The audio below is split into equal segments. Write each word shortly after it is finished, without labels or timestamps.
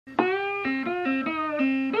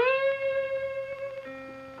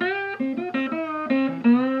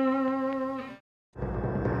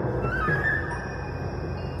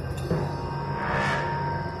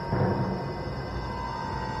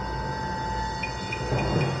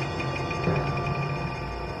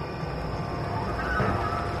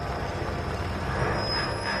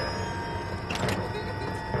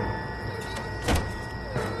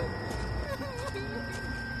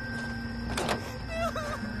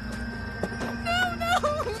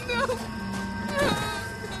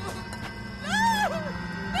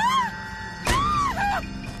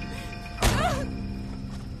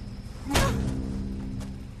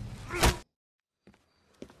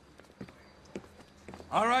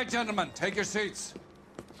All right, gentlemen, take your seats.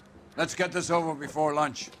 Let's get this over before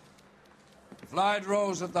lunch. Floyd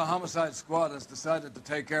Rose of the Homicide Squad has decided to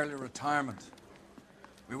take early retirement.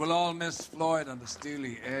 We will all miss Floyd and the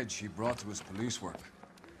steely edge he brought to his police work.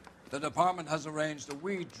 The department has arranged a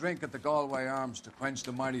wee drink at the Galway Arms to quench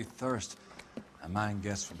the mighty thirst a man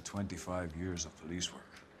gets from 25 years of police work.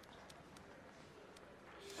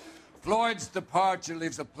 Floyd's departure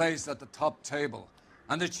leaves a place at the top table,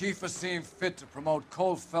 and the chief has seen fit to promote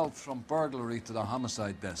Cole Phelps from burglary to the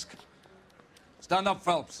homicide desk. Stand up,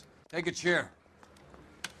 Phelps. Take a chair.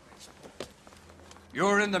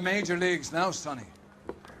 You're in the major leagues now, Sonny.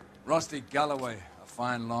 Rusty Galloway, a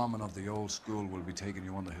fine lawman of the old school, will be taking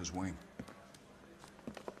you under his wing.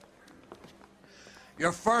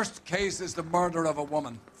 Your first case is the murder of a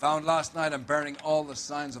woman, found last night and bearing all the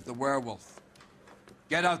signs of the werewolf.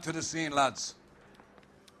 Get out to the scene, lads.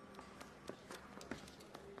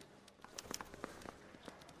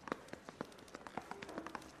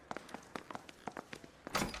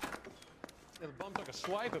 The bum took a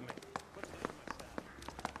swipe at me.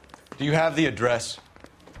 Do you have the address?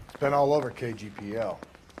 It's been all over KGPL.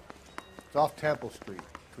 It's off Temple Street,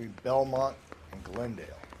 between Belmont and Glendale.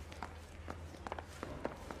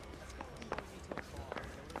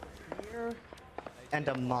 And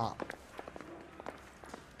a mop.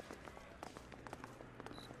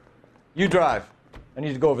 You drive. I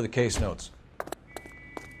need to go over the case notes.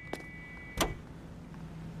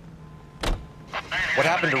 What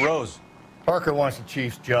happened to Rose? Parker wants the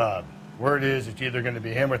chief's job. Word is it's either going to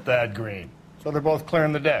be him or Thad Green. So they're both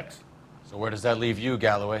clearing the decks. So where does that leave you,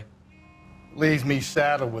 Galloway? Leaves me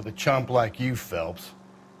saddled with a chump like you, Phelps.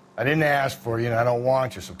 I didn't ask for you and I don't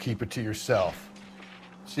want you, so keep it to yourself.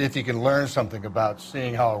 See if you can learn something about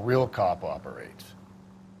seeing how a real cop operates.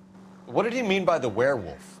 What did he mean by the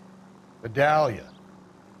werewolf? The Dahlia.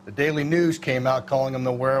 The Daily News came out calling him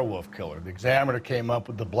the werewolf killer. The Examiner came up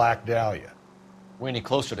with the Black Dahlia. We any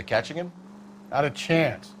closer to catching him? Not a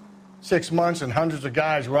chance. 6 months and hundreds of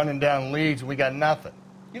guys running down leads and we got nothing.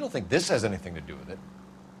 You don't think this has anything to do with it?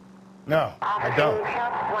 No, I don't.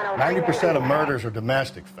 90% of murders are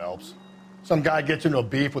domestic, Phelps. Some guy gets into a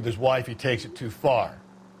beef with his wife, he takes it too far.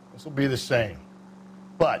 This will be the same.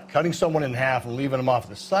 But cutting someone in half and leaving them off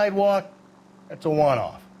the sidewalk, that's a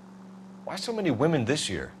one-off. Why so many women this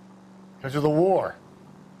year? Because of the war.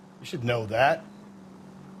 You should know that.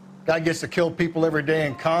 Guy gets to kill people every day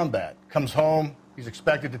in combat. Comes home, he's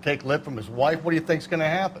expected to take lip from his wife. What do you think's going to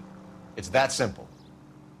happen? It's that simple.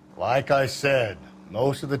 Like I said,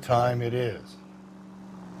 most of the time it is.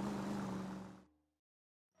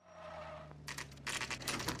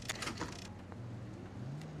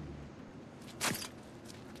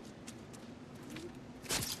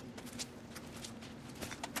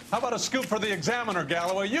 How about a scoop for the Examiner,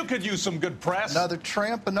 Galloway? You could use some good press. Another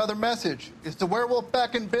tramp, another message. Is the werewolf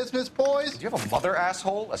back in business, boys? Do you have a mother,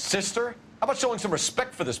 asshole? A sister? How about showing some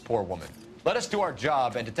respect for this poor woman? Let us do our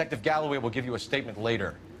job, and Detective Galloway will give you a statement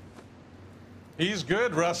later. He's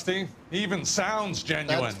good, Rusty. He even sounds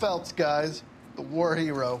genuine. That's Phelps, guys. The war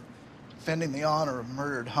hero. Defending the honor of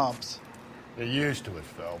murdered humps. Get used to it,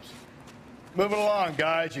 Phelps. Moving along,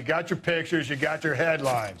 guys. You got your pictures, you got your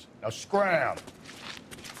headlines. Now scram.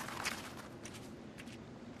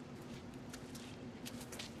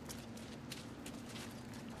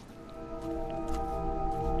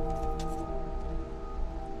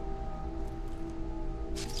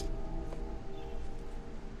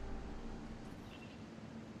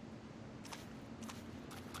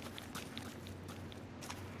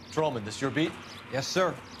 Trollman, this your beat? Yes,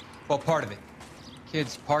 sir. Well, part of it.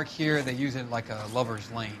 Kids park here, they use it like a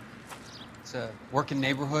lover's lane. It's a working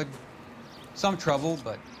neighborhood. Some trouble,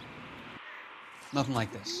 but nothing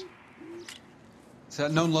like this. It's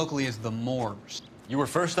known locally as the Moors. You were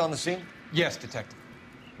first on the scene? Yes, Detective.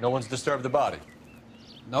 No one's disturbed the body?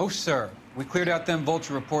 No, sir. We cleared out them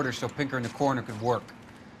vulture reporters so Pinker and the coroner could work.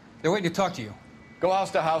 They're waiting to talk to you. Go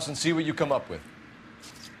house to house and see what you come up with.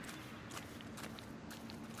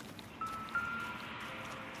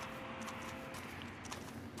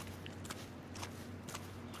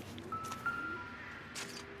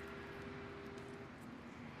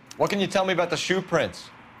 What can you tell me about the shoe prints?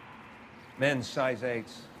 Men's size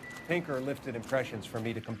 8s. Pinker lifted impressions for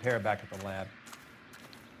me to compare back at the lab.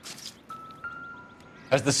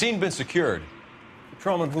 Has the scene been secured?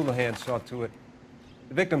 Patrolman Houlihan saw to it.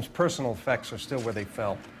 The victim's personal effects are still where they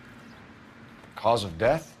fell. Cause of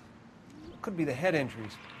death? Could be the head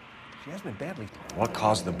injuries. She has been badly. What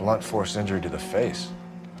caused the blunt force injury to the face?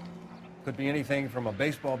 Could be anything from a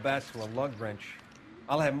baseball bat to a lug wrench.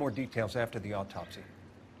 I'll have more details after the autopsy.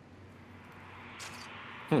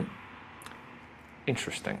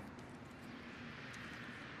 Interesting.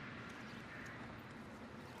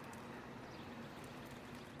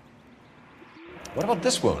 What about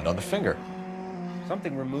this wound on the finger?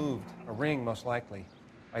 Something removed. A ring, most likely.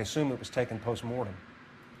 I assume it was taken post-mortem.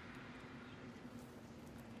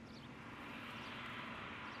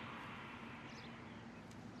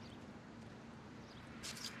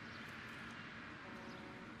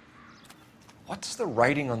 What does the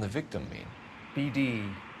writing on the victim mean? BD.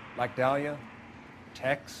 Like Dahlia?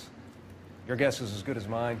 Tex? Your guess is as good as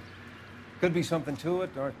mine. Could be something to it,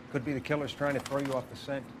 or it could be the killer's trying to throw you off the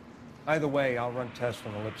scent. Either way, I'll run tests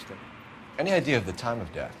on the lipstick. Any idea of the time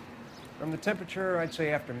of death? From the temperature, I'd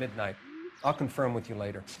say after midnight. I'll confirm with you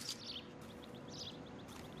later.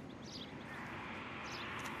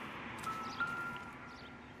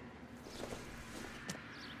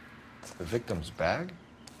 The victim's bag?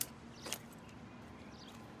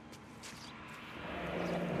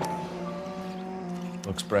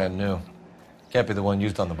 Looks brand new. Can't be the one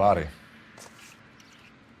used on the body.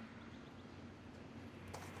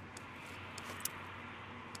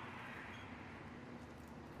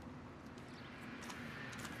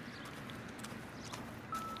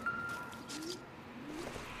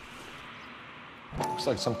 Looks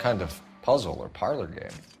like some kind of puzzle or parlor game.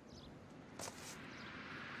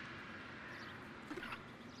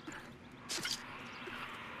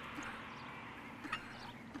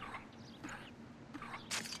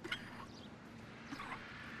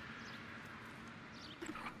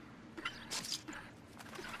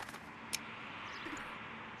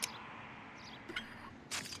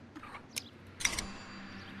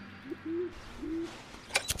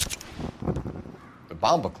 The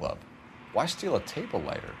Bomba Club. Why steal a table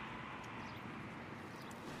lighter?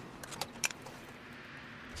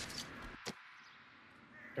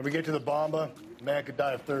 Can we get to the Bomba? A man could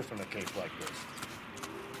die of thirst on a case like this.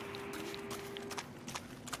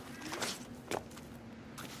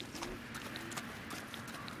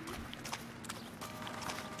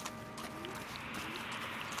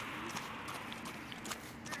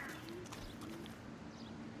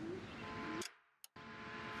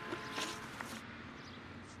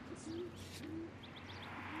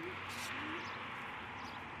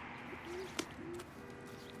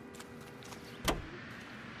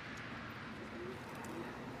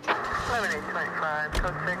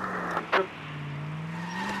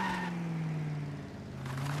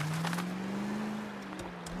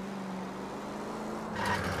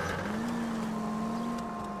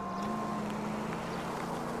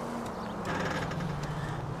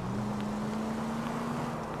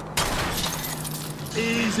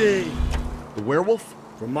 Easy. The werewolf?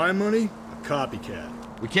 For my money, a copycat.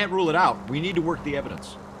 We can't rule it out. We need to work the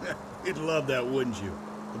evidence. You'd love that, wouldn't you?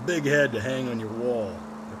 The big head to hang on your wall.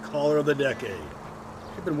 The caller of the decade.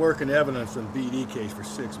 You've been working evidence on BD case for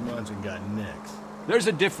 6 months and got nicks. There's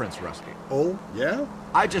a difference, Rusty. Oh, yeah?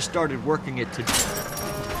 I just started working it today.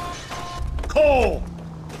 Cole!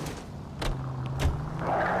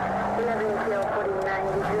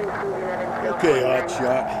 Okay,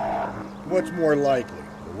 hotshot. What's more likely?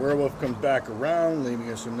 The werewolf comes back around, leaving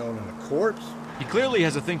us unknown in a corpse? He clearly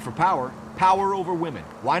has a thing for power. Power over women.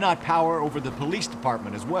 Why not power over the police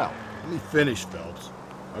department as well? Let me finish, Phelps.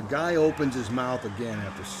 A guy opens his mouth again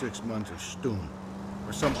after 6 months of stewing.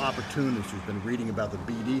 Or some opportunist who's been reading about the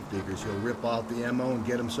BD figures, he'll rip off the MO and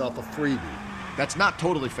get himself a freebie. That's not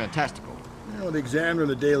totally fantastical. You know, the Examiner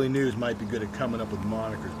and the Daily News might be good at coming up with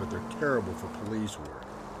monikers, but they're terrible for police work.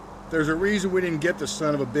 There's a reason we didn't get the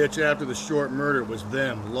son of a bitch after the short murder. It was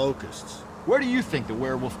them, locusts. Where do you think the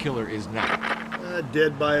werewolf killer is now?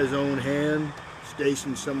 Dead by his own hand,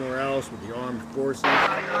 stationed somewhere else with the armed forces.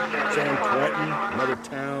 San Quentin, another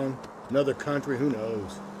town, another country, who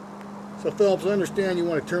knows? So, Phelps, I understand you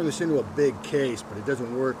want to turn this into a big case, but it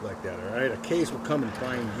doesn't work like that, all right? A case will come and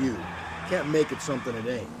find you. Can't make it something it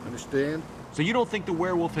ain't, understand? So you don't think the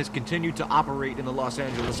werewolf has continued to operate in the Los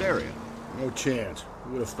Angeles area? No chance.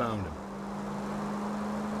 We would have found him.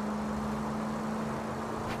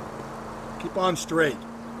 Keep on straight.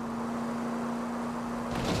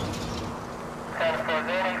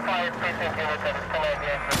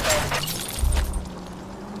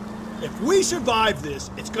 If we survive this,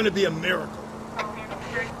 it's going to be a miracle.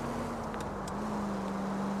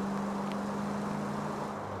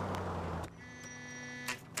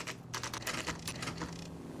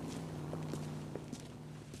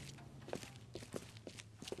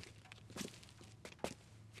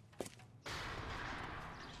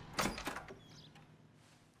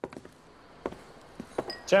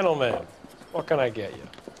 Gentlemen, what can I get you?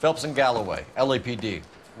 Phelps and Galloway, LAPD.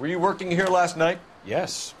 Were you working here last night?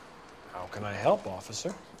 Yes. How can I help,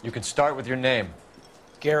 officer? You can start with your name.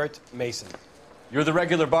 Garrett Mason. You're the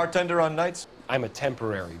regular bartender on nights? I'm a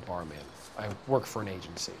temporary barman. I work for an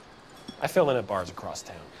agency. I fill in at bars across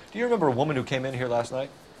town. Do you remember a woman who came in here last night?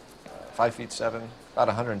 5'7", about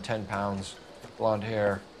 110 pounds, blonde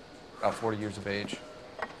hair, about 40 years of age.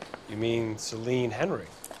 You mean Celine Henry?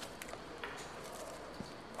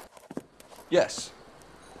 Yes.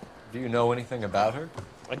 Do you know anything about her?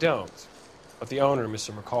 I don't. But the owner,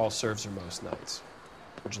 Mr. McCall, serves her most nights.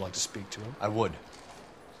 Would you like to speak to him? I would.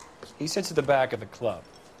 He sits at the back of the club.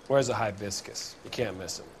 Wears a hibiscus. You can't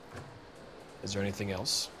miss him. Is there anything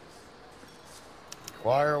else?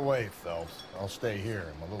 Fire away, Phelps. I'll stay here.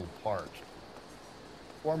 I'm a little parched.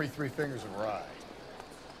 Pour me 3 fingers of rye.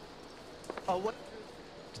 Oh, what?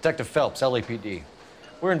 Detective Phelps, LAPD.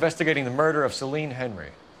 We're investigating the murder of Celine Henry.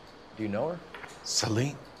 Do you know her?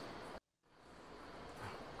 Celine?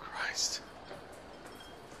 Christ.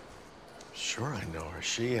 Sure I know her.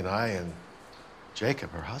 She and I and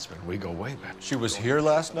Jacob, her husband, we go way back. She was here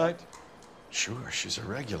last night? Sure, she's a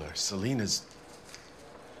regular. Celine is...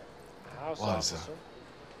 House was officer.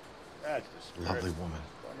 That's the a lovely woman.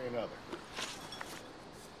 Pour me another.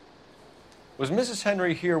 Was Mrs.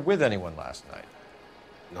 Henry here with anyone last night?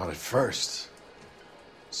 Not at first.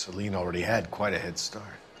 Celine already had quite a head start.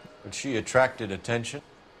 But she attracted attention?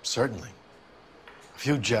 Certainly. A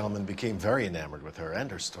few gentlemen became very enamored with her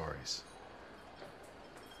and her stories.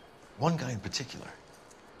 One guy in particular.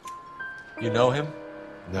 You know him?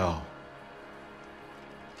 No.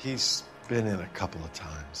 He's been in a couple of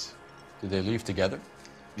times. Did they leave together?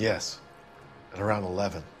 Yes, at around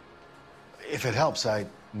 11. If it helps, I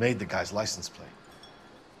made the guy's license plate.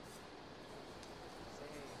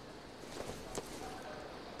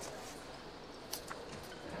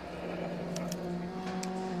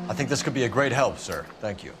 I think this could be a great help, sir.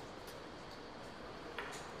 Thank you.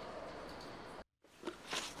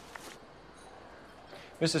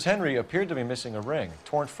 Mrs. Henry appeared to be missing a ring,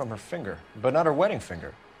 torn from her finger, but not her wedding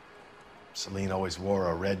finger. Celine always wore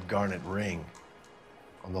a red garnet ring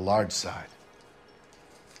on the large side.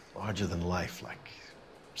 Larger than life, like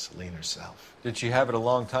Celine herself. Did she have it a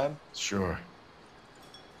long time? Sure.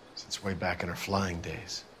 Since way back in her flying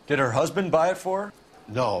days. Did her husband buy it for her?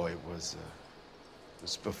 No, it was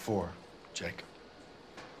before Jacob.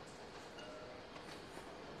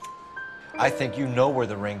 I think you know where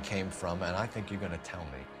the ring came from, and I think you're going to tell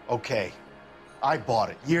me. Okay. I bought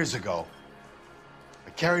it years ago. I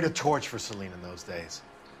carried a torch for Celine in those days.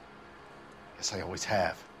 Guess I always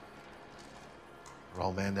have. Her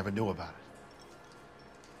old man never knew about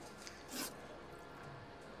it.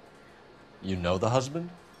 You know the husband?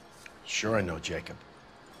 Sure I know Jacob.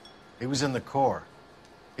 He was in the Corps.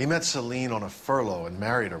 He met Celine on a furlough and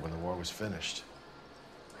married her when the war was finished.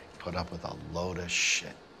 He put up with a load of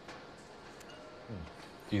shit.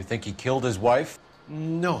 Do you think he killed his wife?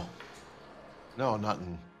 No. No, not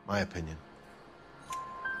in my opinion.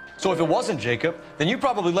 So if it wasn't Jacob, then you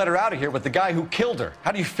probably let her out of here with the guy who killed her.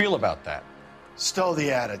 How do you feel about that? Stow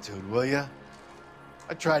the attitude, will ya?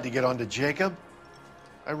 I tried to get onto Jacob.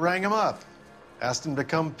 I rang him up. Asked him to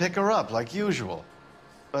come pick her up, like usual.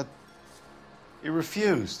 But he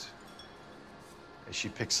refused. And she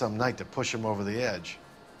picked some night to push him over the edge.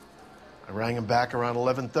 I rang him back around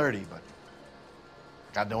 11:30, but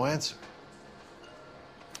got no answer.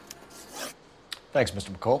 Thanks,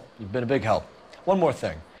 Mr. McCall. You've been a big help. One more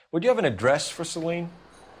thing. Would you have an address for Celine?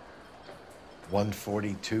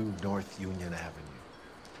 142 North Union Avenue.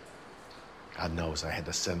 God knows I had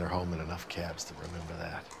to send her home in enough cabs to remember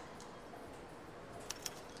that.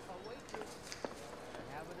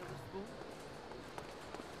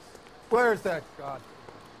 Where's that god?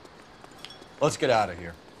 Let's get out of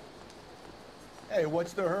here. Hey,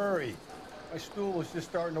 what's the hurry? My stool was just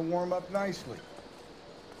starting to warm up nicely.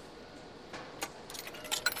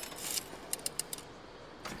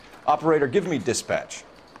 Operator, give me dispatch.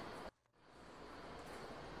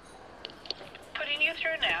 Putting you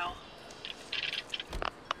through now.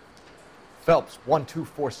 Phelps,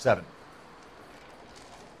 1247.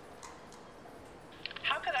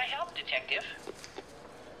 How can I help, Detective?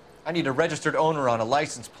 I need a registered owner on a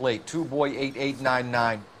license plate,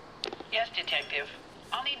 2boy8899. Yes, Detective.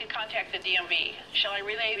 I'll need to contact the DMV. Shall I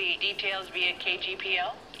relay the details via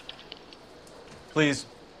KGPL? Please.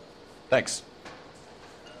 Thanks.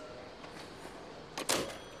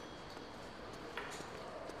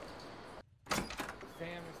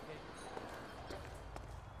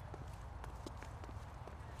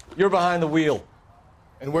 You're behind the wheel.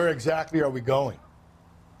 And where exactly are we going?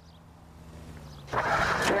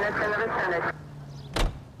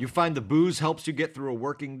 You find the booze helps you get through a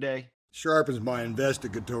working day? Sharpens my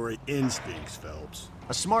investigatory instincts, Phelps.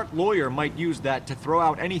 A smart lawyer might use that to throw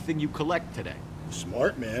out anything you collect today. A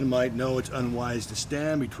smart man might know it's unwise to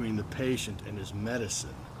stand between the patient and his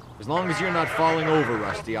medicine. As long as you're not falling over,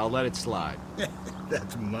 Rusty, I'll let it slide.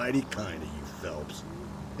 That's mighty kind of you, Phelps.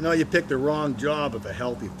 You know, you picked the wrong job if a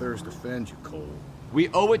healthy thirst offends you, Cole. We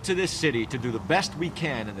owe it to this city to do the best we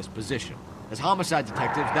can in this position. As homicide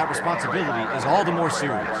detectives, that responsibility is all the more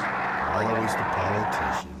serious. Always the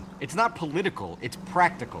politician. It's not political, it's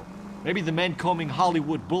practical. Maybe the men combing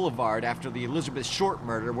Hollywood Boulevard after the Elizabeth Short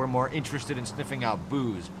murder were more interested in sniffing out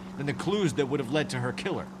booze than the clues that would have led to her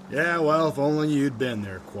killer. Yeah, well, if only you'd been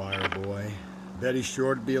there, choir boy. Betty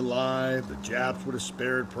Short would be alive, the Japs would have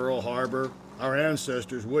spared Pearl Harbor, our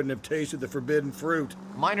ancestors wouldn't have tasted the forbidden fruit.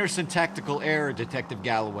 Minor syntactical error, Detective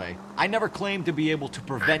Galloway. I never claimed to be able to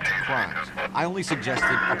prevent crimes. I only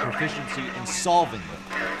suggested a proficiency in solving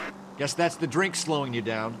them. Guess that's the drink slowing you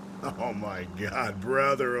down. Oh my God,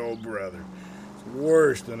 brother, oh brother. It's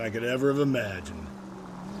worse than I could ever have imagined.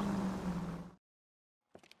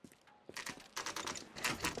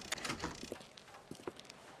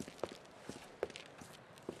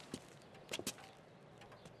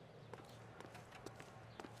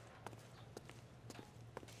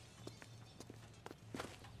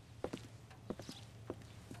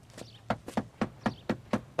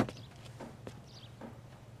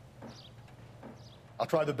 I'll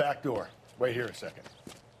try the back door. Wait here a second.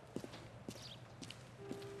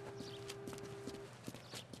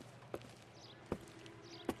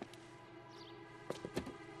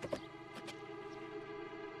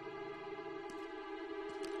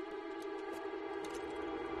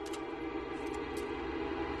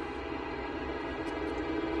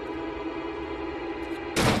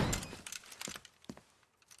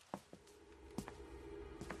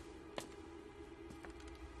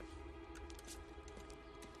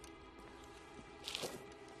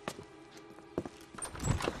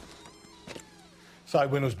 Side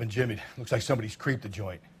window's been jimmied. Looks like somebody's creeped the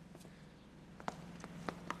joint.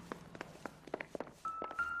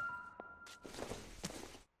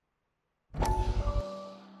 You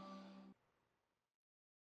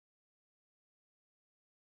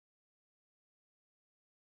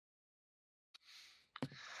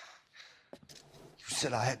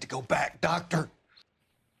said I had to go back, Doctor.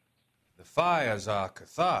 The fires are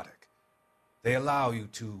cathartic. They allow you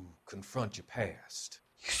to confront your past.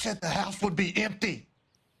 You said the house would be empty.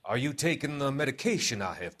 Are you taking the medication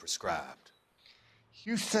I have prescribed?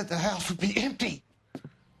 You said the house would be empty.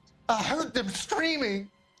 I heard them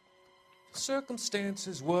screaming. The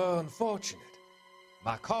circumstances were unfortunate.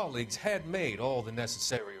 My colleagues had made all the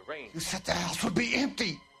necessary arrangements. You said the house would be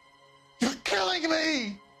empty. You're killing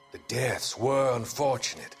me. The deaths were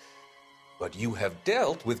unfortunate, but you have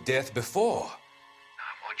dealt with death before.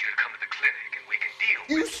 I want you to come to the clinic and we can deal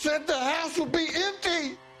with it. You said the house would be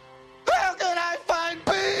empty. How can I find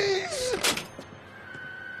peace?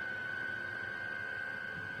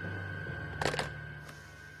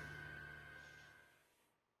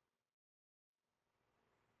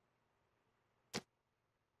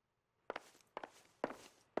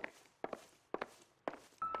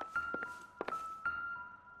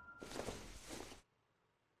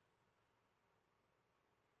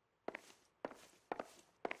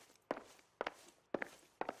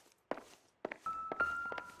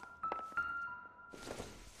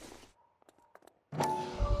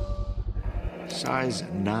 Size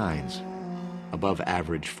 9s. Above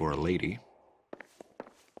average for a lady.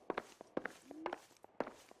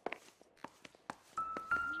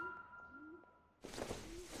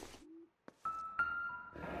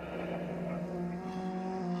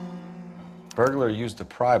 Burglar used a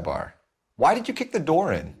pry bar. Why did you kick the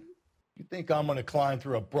door in? You think I'm gonna climb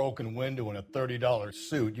through a broken window in a $30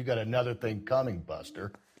 suit? You got another thing coming,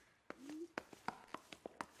 Buster.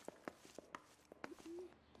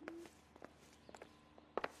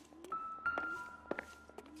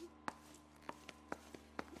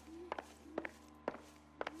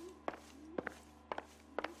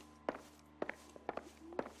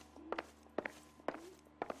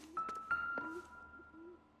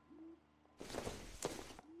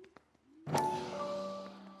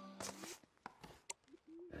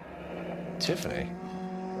 Tiffany?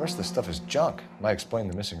 The rest of the stuff is junk. Might explain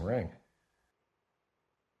the missing ring.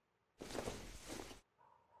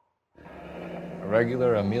 A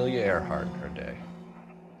regular Amelia Earhart in her day.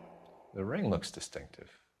 The ring looks distinctive.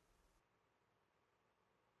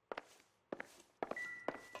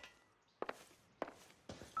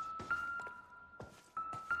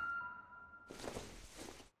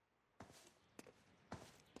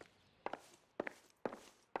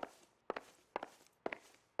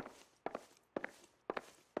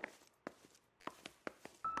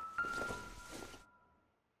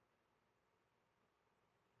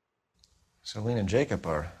 Celine and Jacob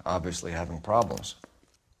are obviously having problems.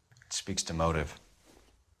 It speaks to motive.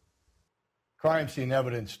 Crime scene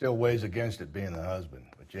evidence still weighs against it being the husband,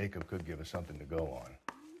 but Jacob could give us something to go on.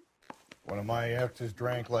 One of my exes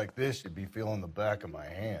drank like this, you'd be feeling the back of my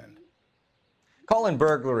hand. Call in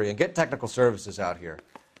burglary and get technical services out here.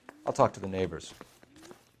 I'll talk to the neighbors.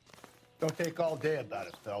 Don't take all day about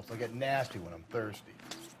it, Phelps. I get nasty when I'm thirsty.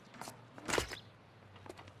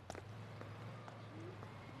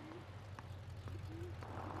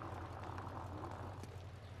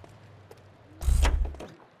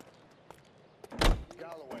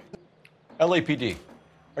 LAPD.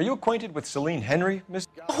 Are you acquainted with Celine Henry, Miss?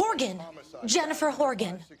 Horgan. Jennifer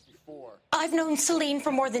Horgan. I've known Celine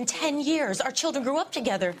for more than 10 years. Our children grew up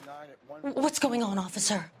together. What's going on,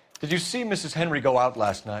 officer? Did you see Mrs. Henry go out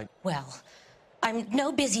last night? Well, I'm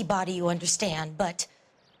no busybody, you understand, but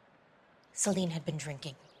Celine had been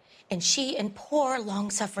drinking. And she and poor,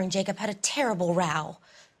 long-suffering Jacob had a terrible row.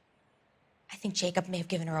 I think Jacob may have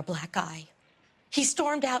given her a black eye. He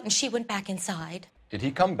stormed out and she went back inside. Did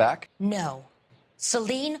he come back? No.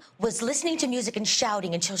 Celine was listening to music and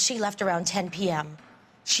shouting until she left around 10 p.m.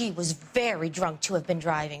 She was very drunk to have been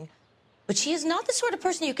driving. But she is not the sort of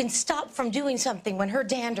person you can stop from doing something when her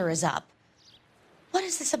dander is up. What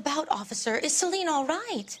is this about, officer? Is Celine all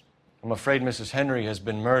right? I'm afraid Mrs. Henry has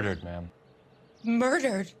been murdered, ma'am.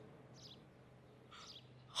 Murdered?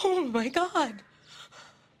 Oh, my God.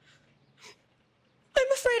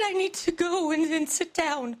 I'm afraid I need to go and sit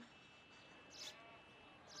down.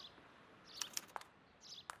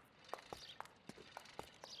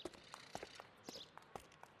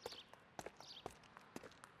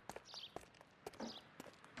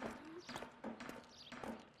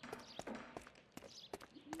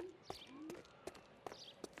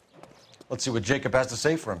 Let's see what Jacob has to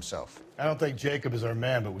say for himself. I don't think Jacob is our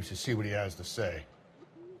man, but we should see what he has to say.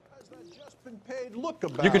 Just been paid. Look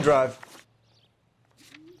about. You can drive.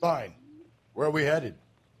 Fine. Where are we headed?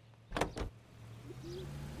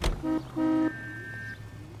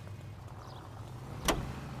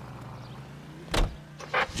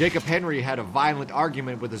 Jacob Henry had a violent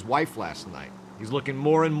argument with his wife last night. He's looking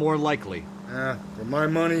more and more likely. For my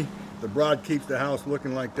money, if the broad keeps the house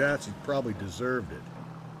looking like that, she probably deserved it.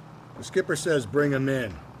 The skipper says bring him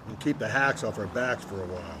in and keep the hacks off our backs for a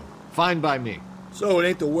while. Fine by me. So it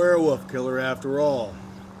ain't the werewolf killer after all.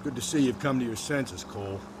 Good to see you've come to your senses,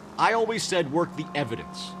 Cole. I always said work the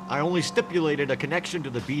evidence. I only stipulated a connection to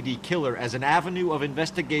the BD killer as an avenue of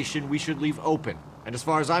investigation we should leave open. And as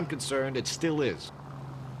far as I'm concerned, it still is.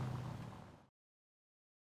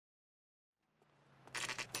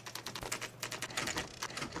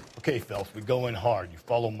 Okay, Phelps, we go in hard. You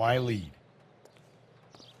follow my lead.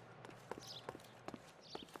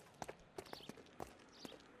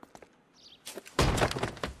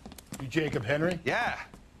 You Jacob Henry? Yeah.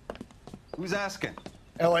 Who's asking?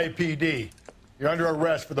 LAPD. You're under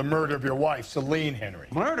arrest for the murder of your wife, Celine Henry.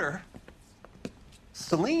 Murder?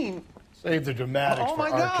 Celine? Save the dramatics Oh, for my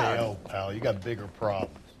RKO, God. pal. You got bigger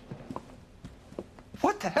problems.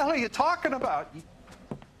 What the hell are you talking about?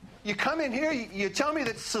 You come in here, you tell me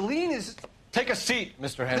that Celine is... Take a seat,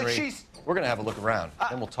 Mr. Henry. That she's... We're gonna have a look around,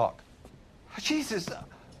 then we'll talk. Jesus,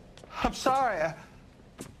 I'm sorry.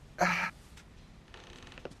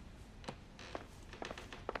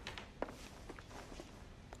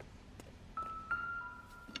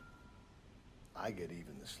 I get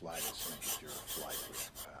even the slightest sense that you're a flight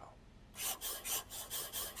risk, pal.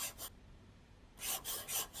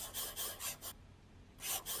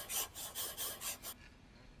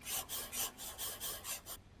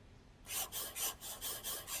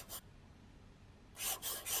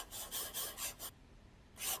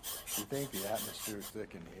 You think the atmosphere's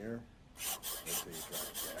thick in here? Wait till you try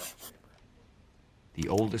the gas chamber. The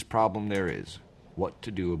oldest problem there is, what to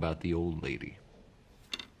do about the old lady.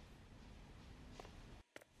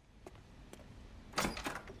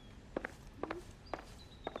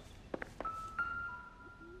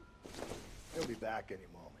 He'll be back any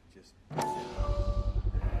moment. Just...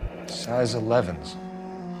 Size 11s.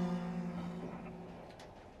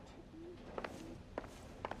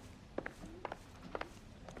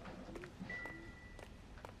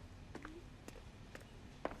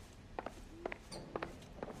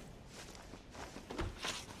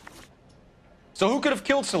 So who could have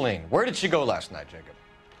killed Celine? Where did she go last night, Jacob?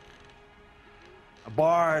 A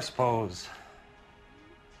bar, I suppose.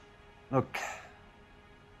 Look,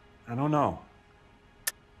 I don't know.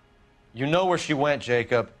 You know where she went,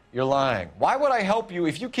 Jacob. You're lying. Why would I help you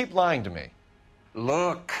if you keep lying to me?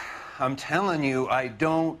 Look, I'm telling you, I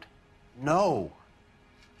don't know.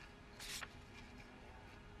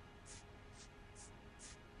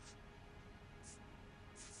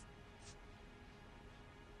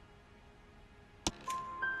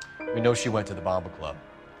 We know she went to the Bomba Club.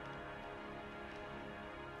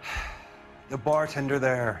 The bartender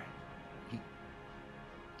there,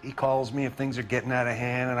 he calls me if things are getting out of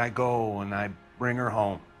hand, and I go and I bring her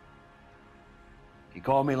home. He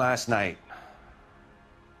called me last night.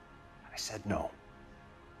 I said no.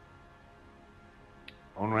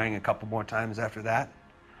 Phone rang a couple more times after that.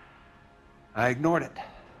 I ignored it.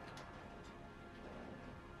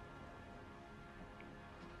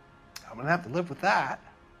 I'm gonna have to live with that.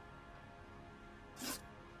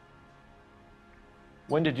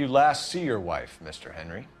 When did you last see your wife, Mr.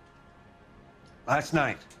 Henry? Last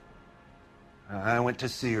night. I went to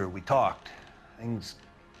see her. We talked. Things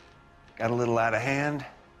got a little out of hand.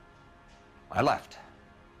 I left.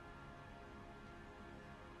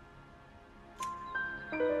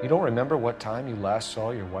 You don't remember what time you last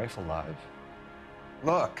saw your wife alive?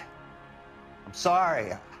 Look, I'm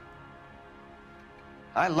sorry.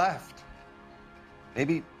 I left.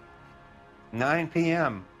 Maybe 9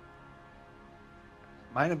 p.m.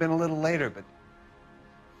 Might have been a little later, but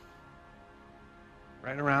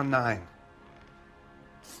right around 9.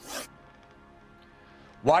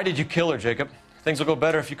 Why did you kill her, Jacob? Things will go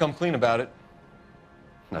better if you come clean about it.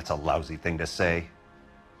 That's a lousy thing to say.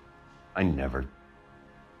 I never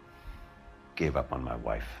gave up on my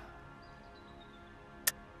wife.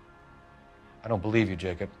 I don't believe you,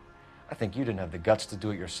 Jacob. I think you didn't have the guts to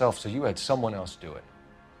do it yourself, so you had someone else do it.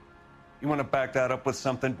 You want to back that up with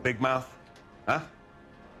something, Big Mouth? Huh?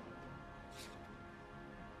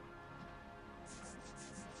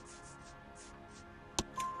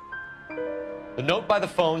 The note by the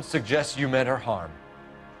phone suggests you meant her harm.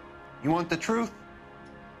 You want the truth?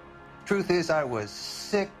 Truth is, I was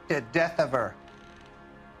sick to death of her.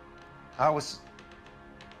 I was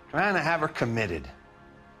trying to have her committed.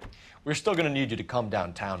 We're still going to need you to come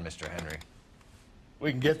downtown, Mr. Henry.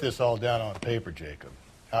 We can get this all down on paper, Jacob.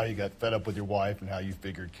 How you got fed up with your wife and how you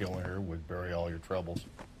figured killing her would bury all your troubles.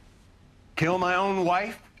 Kill my own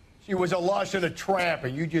wife? She was a lush and a tramp,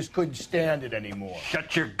 and you just couldn't stand it anymore.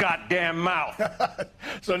 Shut your goddamn mouth.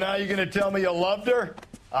 So now you're going to tell me you loved her?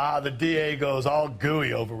 Ah, the DA goes all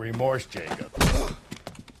gooey over remorse, Jacob.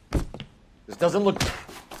 This doesn't look...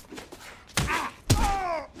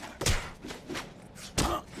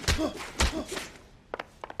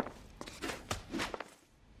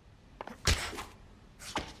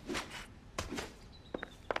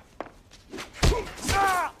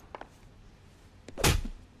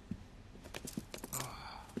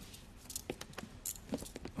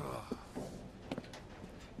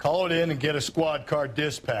 Call it in and get a squad car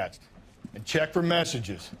dispatched. And check for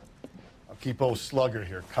messages. I'll keep old Slugger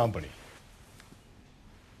here company.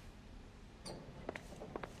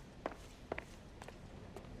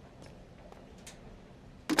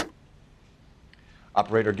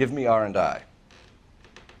 Operator, give me R&I.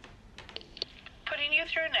 Putting you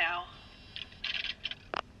through now.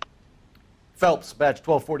 Phelps, badge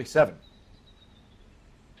 1247.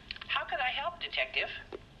 How could I help, Detective?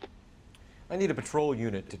 I need a patrol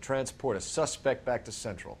unit to transport a suspect back to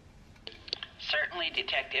Central. Certainly,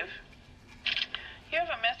 Detective. You have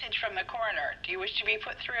a message from the coroner. Do you wish to be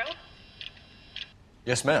put through?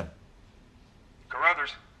 Yes, ma'am.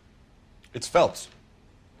 Carruthers, It's Phelps.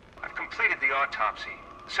 I've completed the autopsy.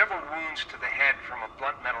 Several wounds to the head from a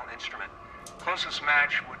blunt metal instrument. Closest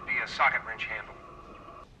match would be a socket wrench handle.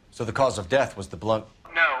 So the cause of death was the blunt...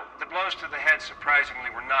 No, the blows to the head surprisingly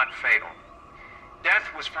were not fatal. Death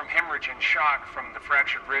was from hemorrhage and shock from the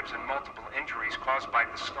fractured ribs and multiple injuries caused by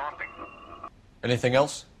the stomping. Anything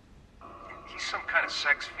else? He's some kind of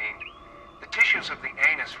sex fiend. The tissues of the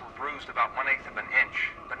anus were bruised about 1/8 of an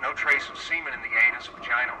inch, but no trace of semen in the anus,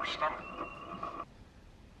 vagina, or stomach.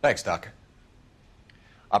 Thanks, Doc.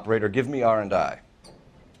 Operator, give me R&I.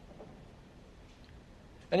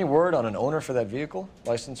 Any word on an owner for that vehicle?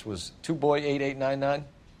 License was 2boy8899.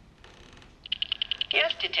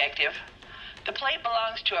 Yes, Detective. The plate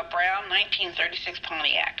belongs to a brown 1936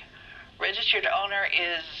 Pontiac. Registered owner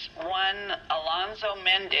is one Alonzo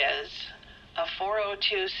Mendez of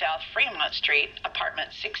 402 South Fremont Street,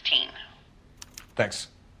 apartment 16. Thanks.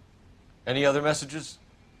 Any other messages?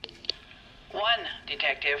 One,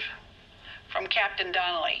 Detective. From Captain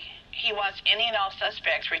Donnelly. He wants any and all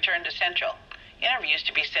suspects returned to Central. Interviews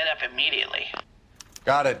to be set up immediately.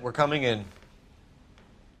 Got it. We're coming in.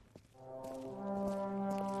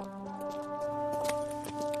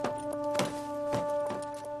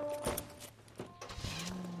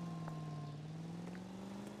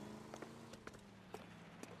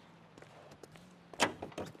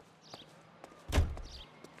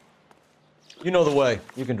 You know the way.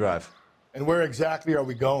 You can drive. And where exactly are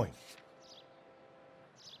we going?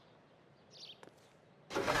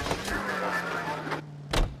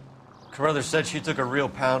 Carruthers said she took a real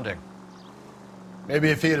pounding. Maybe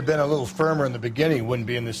if he had been a little firmer in the beginning, he wouldn't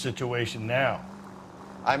be in this situation now.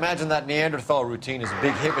 I imagine that Neanderthal routine is a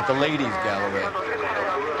big hit with the ladies,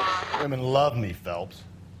 Galloway. Women love me, Phelps.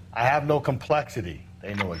 I have no complexity.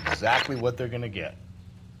 They know exactly what they're gonna get.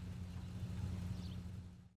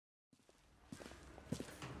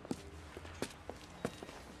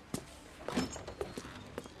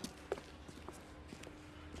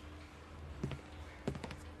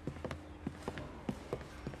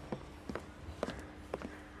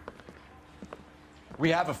 We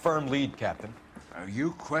have a firm lead, Captain. Are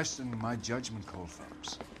you questioning my judgment call,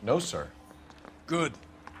 Phelps? No, sir. Good.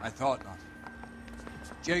 I thought not.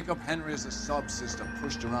 Jacob Henry is a sob-sister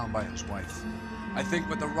pushed around by his wife. I think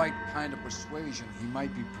with the right kind of persuasion, he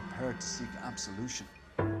might be prepared to seek absolution.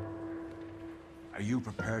 Are you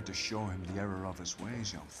prepared to show him the error of his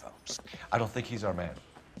ways, young Phelps? I don't think he's our man.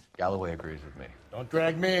 Galloway agrees with me. Don't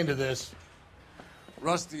drag me into this.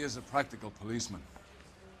 Rusty is a practical policeman.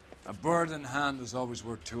 A bird in hand is always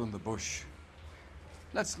worth two in the bush.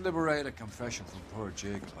 Let's liberate a confession from poor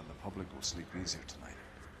Jacob, and the public will sleep easier tonight.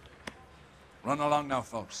 Run along now,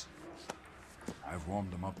 Phelps. I've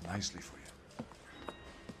warmed them up nicely for you.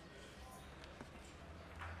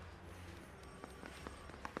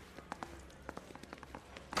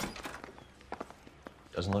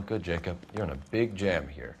 Doesn't look good, Jacob. You're in a big jam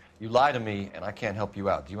here. You lie to me, and I can't help you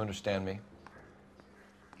out. Do you understand me?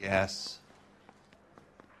 Yes.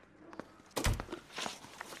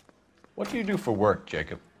 What do you do for work,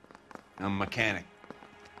 Jacob? I'm a mechanic.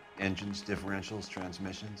 Engines, differentials,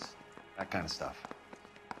 transmissions, that kind of stuff.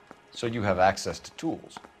 So you have access to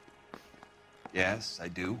tools? Yes, I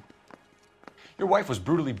do. Your wife was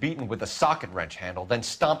brutally beaten with a socket wrench handle, then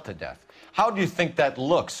stomped to death. How do you think that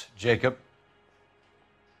looks, Jacob?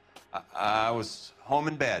 I was home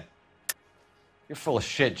in bed. You're full of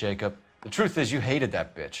shit, Jacob. The truth is you hated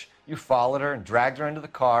that bitch. You followed her and dragged her into the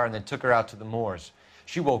car and then took her out to the moors.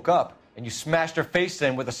 She woke up and you smashed her face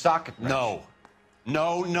in with a socket wrench. No.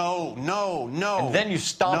 And then you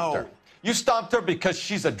stomped her. You stomped her because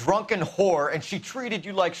she's a drunken whore and she treated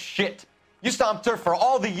you like shit. You stomped her for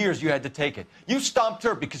all the years you had to take it. You stomped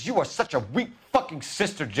her because you are such a weak fucking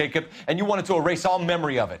sister, Jacob, and you wanted to erase all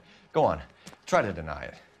memory of it. Go on. Try to deny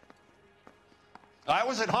it. I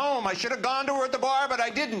was at home. I should have gone to her at the bar, but I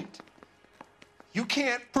didn't. You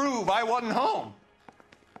can't prove I wasn't home.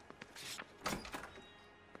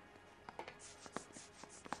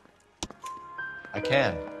 I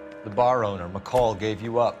can. The bar owner, McCall, gave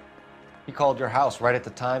you up. He called your house right at the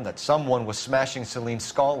time that someone was smashing Celine's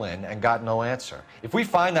skull in and got no answer. If we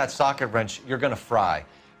find that socket wrench, you're gonna fry.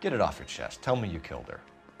 Get it off your chest. Tell me you killed her.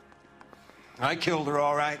 I killed her,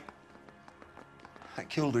 all right. I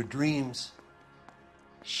killed her dreams.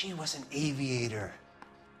 She was an aviator,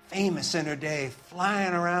 famous in her day,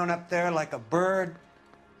 flying around up there like a bird.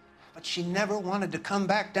 But she never wanted to come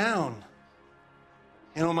back down.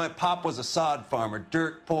 You know, my pop was a sod farmer,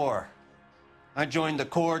 dirt poor. I joined the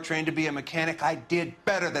Corps, trained to be a mechanic. I did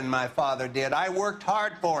better than my father did. I worked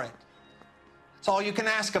hard for it. That's all you can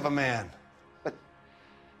ask of a man. But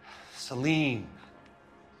Celine,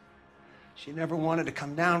 she never wanted to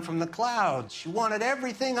come down from the clouds. She wanted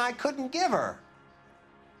everything I couldn't give her.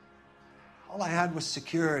 All I had was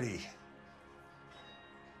security.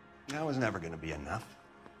 That was never going to be enough.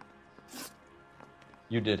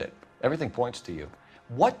 You did it. Everything points to you.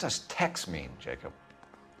 What does Tex mean, Jacob?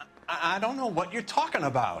 I don't know what you're talking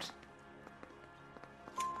about.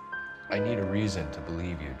 I need a reason to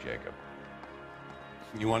believe you, Jacob.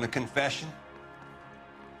 You want a confession?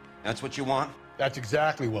 That's what you want? That's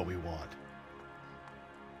exactly what we want.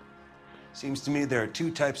 Seems to me there are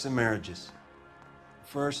two types of marriages.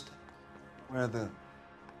 First, where the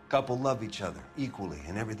couple love each other equally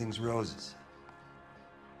and everything's roses.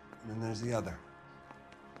 And then there's the other,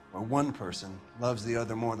 where one person loves the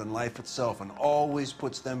other more than life itself and always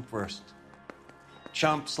puts them first.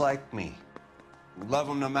 Chumps like me, who love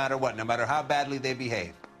them no matter what, no matter how badly they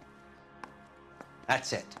behave.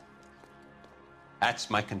 That's it. That's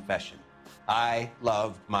my confession. I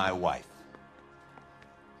love my wife.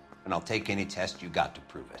 And I'll take any test you got to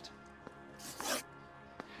prove it.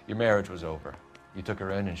 Your marriage was over. You took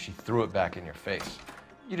her in and she threw it back in your face.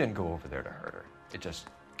 You didn't go over there to hurt her. It just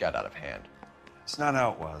got out of hand. It's not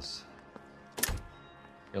how it was.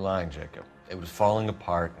 You're lying, Jacob. It was falling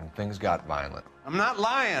apart and things got violent. I'm not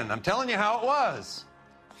lying. I'm telling you how it was.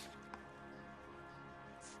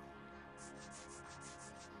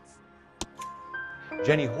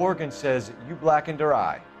 Jenny Horgan says you blackened her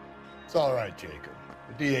eye. It's all right, Jacob.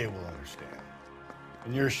 The DA will understand.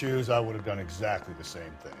 In your shoes, I would have done exactly the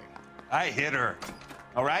same thing. I hit her,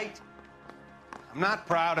 all right? I'm not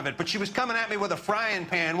proud of it, but she was coming at me with a frying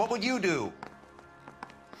pan. What would you do?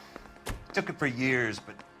 Took it for years,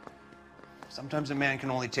 but sometimes a man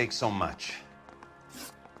can only take so much.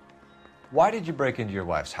 Why did you break into your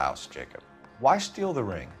wife's house, Jacob? Why steal the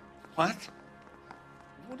ring? What?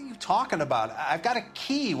 What are you talking about? I've got a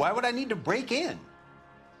key. Why would I need to break in?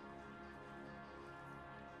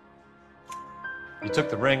 You took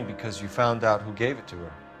the ring because you found out who gave it to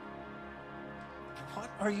her. What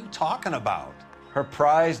are you talking about? Her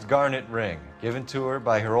prized garnet ring, given to her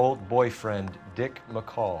by her old boyfriend, Dick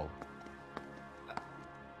McCall.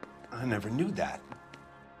 I never knew that.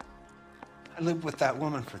 I lived with that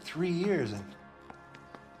woman for 3 years, and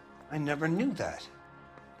I never knew that.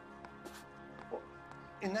 Well,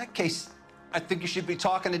 in that case, I think you should be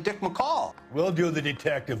talking to Dick McCall. We'll do the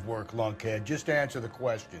detective work, lunkhead. Just answer the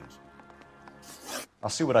questions. I'll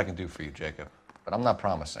see what I can do for you, Jacob. But I'm not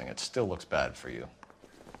promising. It still looks bad for you.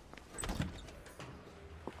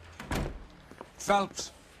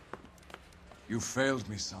 Phelps, you failed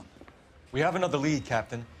me, son. We have another lead,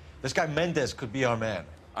 Captain. This guy Mendez could be our man.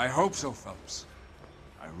 I hope so, Phelps.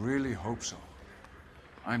 I really hope so.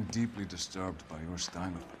 I'm deeply disturbed by your style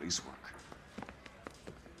of police work.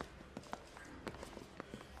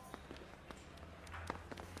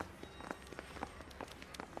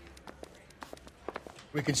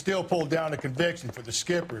 We can still pull down a conviction for the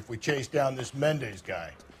skipper if we chase down this Mendez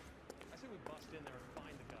guy.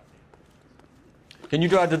 Can you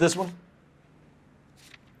drive to this one?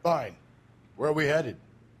 Fine. Where are we headed?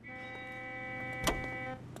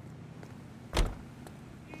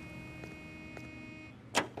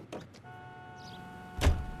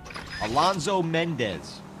 Alonzo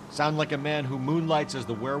Mendez. Sound like a man who moonlights as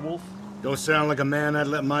the werewolf? Don't sound like a man I'd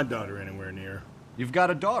let my daughter anywhere near. You've got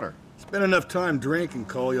a daughter. Spend enough time drinking,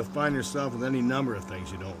 Cole, you'll find yourself with any number of things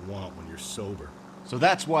you don't want when you're sober. So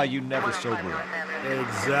that's why you never sober up.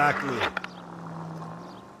 Exactly.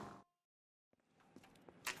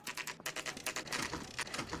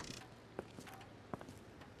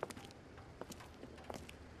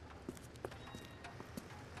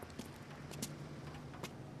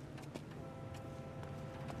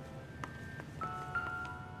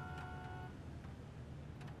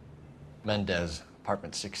 Mendez,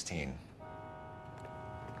 apartment 16.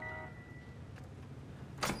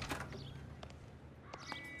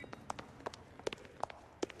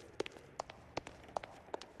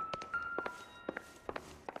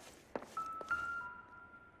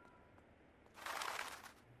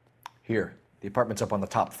 Here, the apartment's up on the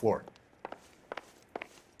top floor.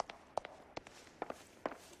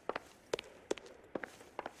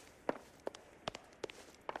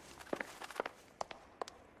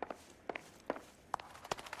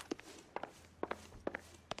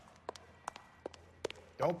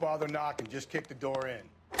 Don't bother knocking, just kick the door in.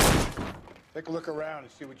 Take a look around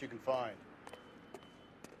and see what you can find.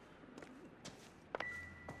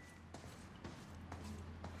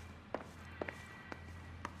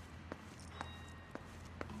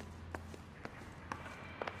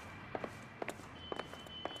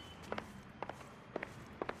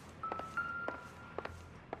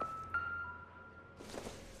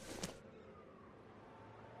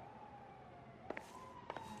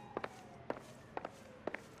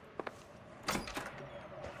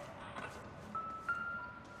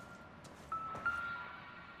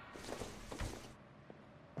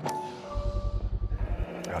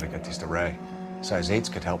 Gotta get these to Ray. Size 8s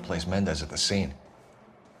could help place Mendez at the scene.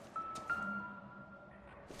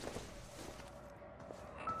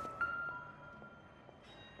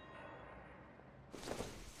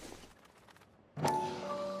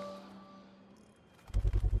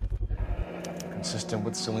 Consistent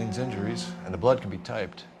with Celine's injuries, and the blood can be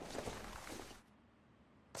typed.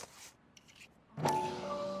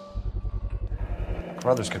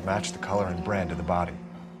 Carruthers could match the color and brand of the body.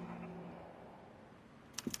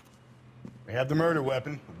 We have the murder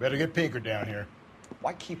weapon. We better get Pinker down here.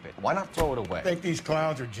 Why keep it? Why not throw it away? Think these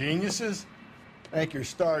clowns are geniuses? Thank your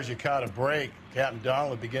stars you caught a break. Captain Donald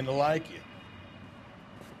will begin to like you.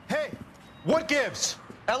 Hey, what gives?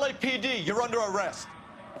 LAPD, you're under arrest.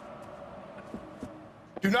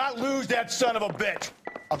 Do not lose that son of a bitch.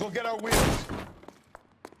 I'll go get our wheels.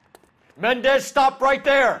 Mendez, stop right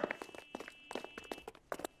there.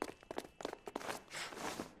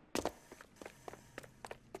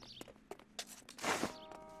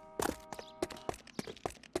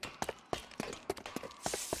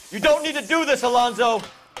 You don't need to do this, Alonzo.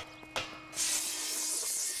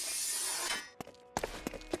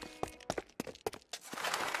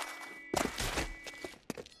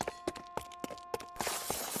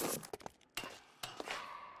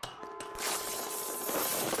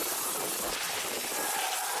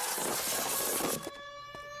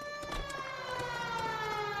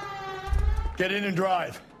 Get in and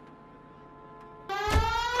drive.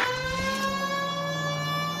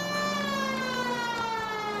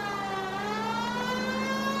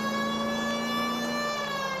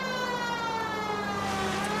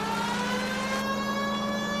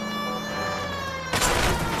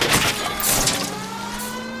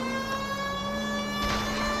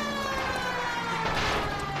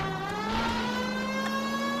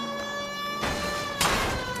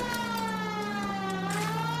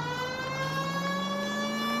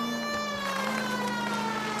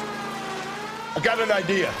 I got an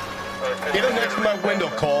idea. Get in next to my window,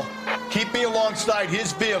 Cole. Keep me alongside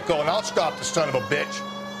his vehicle, and I'll stop the son of a bitch.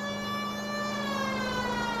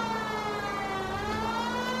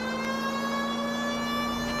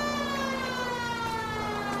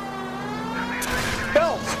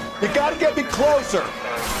 Phelps, you gotta get me closer.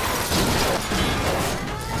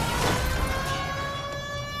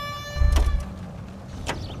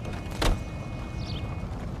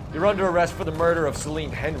 You're under arrest for the murder of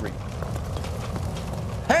Celine Henry.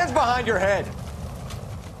 Hands behind your head!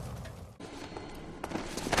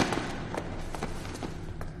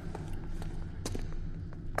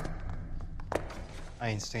 I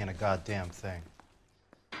ain't saying a goddamn thing.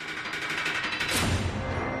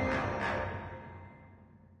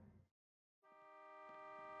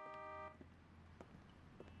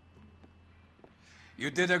 You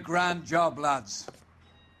did a grand job, lads.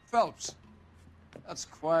 Phelps, that's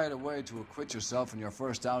quite a way to acquit yourself in your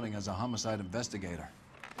first outing as a homicide investigator.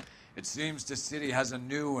 It seems the city has a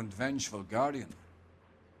new and vengeful guardian.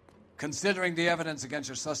 Considering the evidence against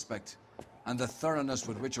your suspect and the thoroughness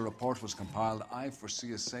with which a report was compiled, I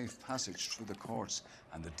foresee a safe passage through the courts,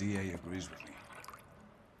 and the DA agrees with me.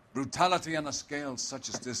 Brutality on a scale such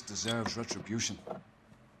as this deserves retribution.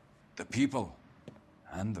 The people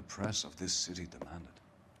and the press of this city demand it.